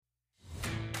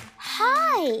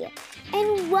Hi,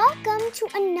 and welcome to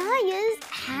Anaya's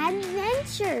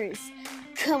Adventures.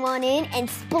 Come on in and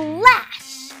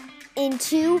splash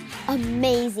into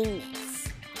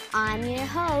amazingness. I'm your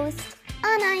host,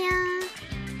 Anaya.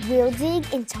 We'll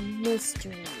dig into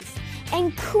mysteries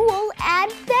and cool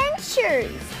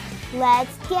adventures.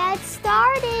 Let's get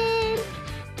started.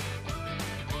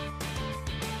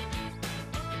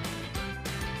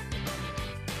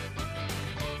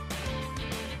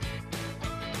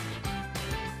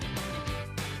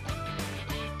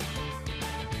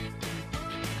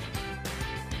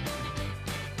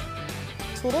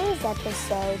 Today's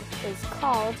episode is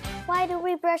called Why Do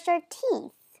We Brush Our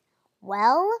Teeth?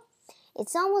 Well,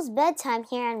 it's almost bedtime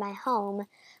here in my home,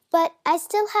 but I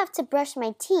still have to brush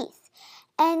my teeth.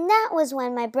 And that was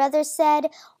when my brother said,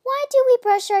 why do we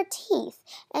brush our teeth?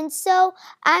 And so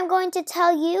I'm going to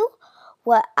tell you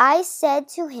what I said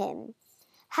to him.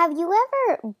 Have you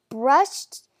ever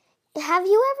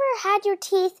had your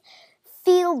teeth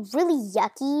feel really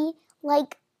yucky,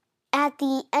 like at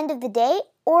the end of the day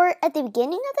or at the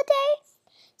beginning of the day?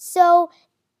 So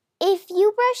if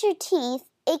you brush your teeth,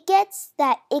 it gets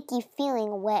that icky feeling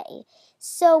away.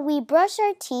 So we brush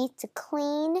our teeth to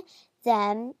clean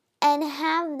them and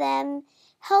have them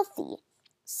healthy.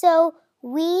 So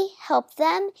we help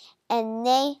them and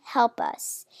they help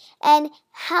us. And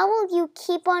how will you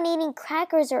keep on eating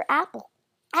crackers or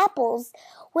apples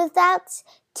without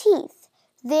teeth?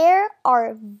 There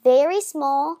are very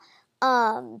small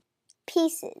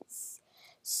pieces.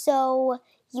 So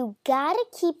you gotta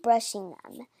keep brushing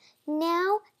them.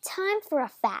 Now, time for a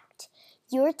fact.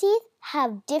 Your teeth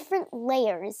have different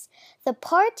layers. The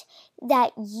part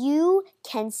that you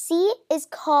can see is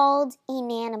called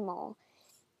enamel.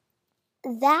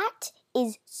 That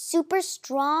is super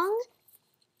strong.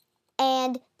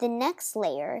 And the next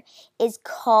layer is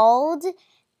called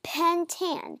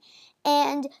pentan.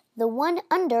 And the one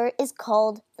under is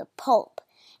called the pulp.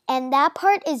 And that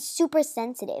part is super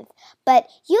sensitive, but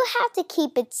you have to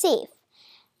keep it safe.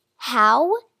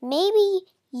 How? Maybe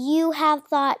you have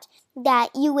thought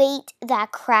that you ate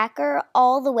that cracker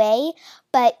all the way,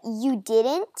 but you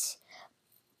didn't.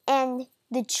 And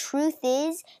the truth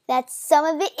is that some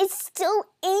of it is still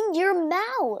in your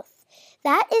mouth.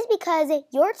 That is because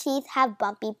your teeth have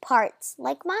bumpy parts,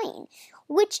 like mine,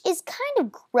 which is kind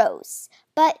of gross.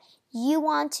 But you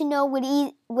want to know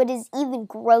what is even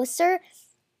grosser?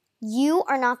 You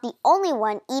are not the only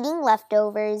one eating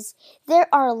leftovers. There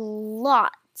are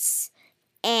lots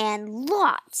and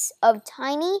lots of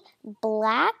tiny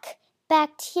black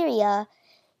bacteria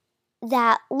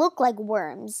that look like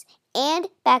worms. And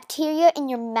bacteria in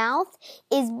your mouth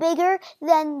is bigger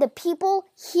than the people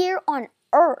here on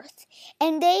Earth.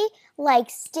 And they like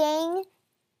staying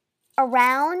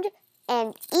around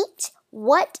and eat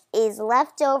what is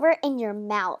left over in your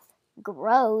mouth.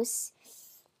 Gross.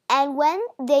 And when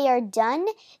they are done,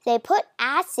 they put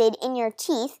acid in your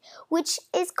teeth, which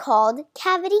is called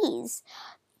cavities.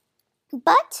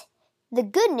 But the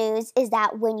good news is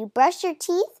that when you brush your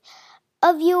teeth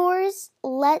of yours,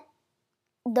 let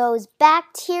those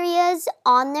bacterias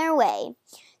on their way.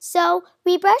 So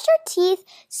we brush our teeth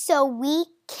so we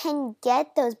can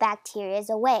get those bacterias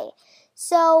away.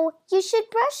 So you should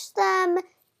brush them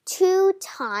 2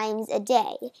 times a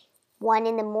day. One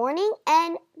in the morning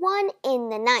and one in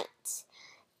the night.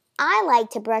 I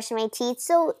like to brush my teeth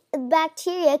so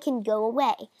bacteria can go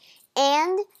away.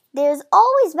 And there's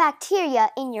always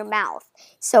bacteria in your mouth.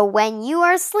 So when you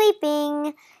are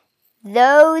sleeping,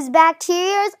 those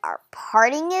bacteria are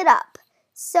partying it up.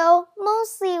 So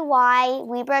mostly why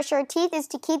we brush our teeth is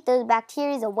to keep those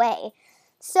bacteria away.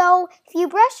 So if you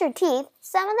brush your teeth,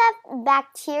 some of that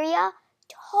bacteria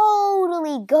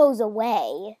totally goes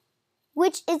away,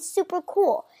 which is super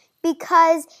cool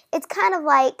because it's kind of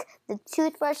like the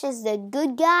toothbrush is the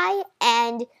good guy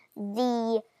and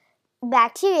the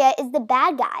bacteria is the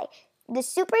bad guy. The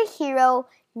superhero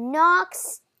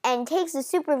knocks and takes the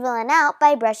supervillain out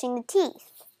by brushing the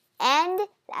teeth. And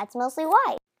that's mostly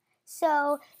why.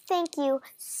 So thank you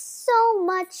so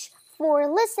much for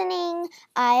listening.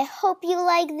 I hope you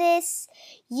like this.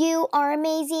 You are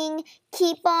amazing.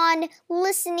 Keep on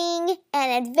listening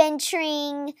and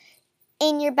adventuring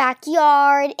in your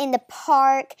backyard, in the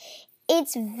park.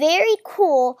 It's very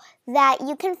cool that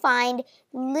you can find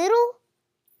little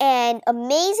and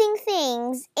amazing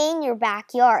things in your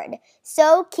backyard.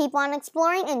 So keep on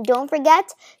exploring and don't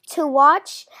forget to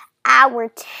watch our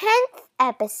 10th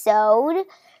episode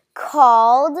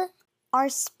called Are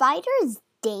Spiders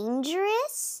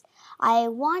Dangerous? I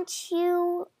want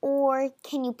you, or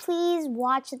can you please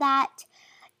watch that?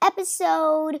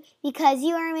 episode because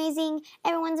you are amazing.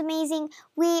 Everyone's amazing.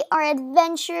 We are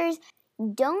adventurers.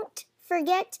 Don't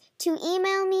forget to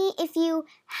email me if you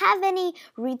have any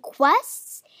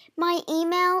requests. My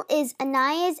email is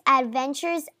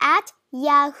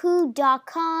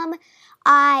anayasadventures@yahoo.com.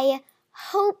 I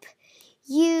hope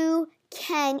you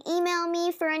can email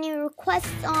me for any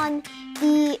requests on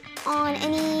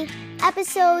any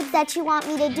episodes that you want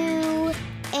me to do.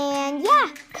 And yeah,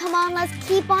 come on, let's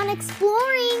keep on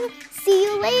exploring. See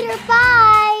you later.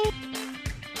 Bye.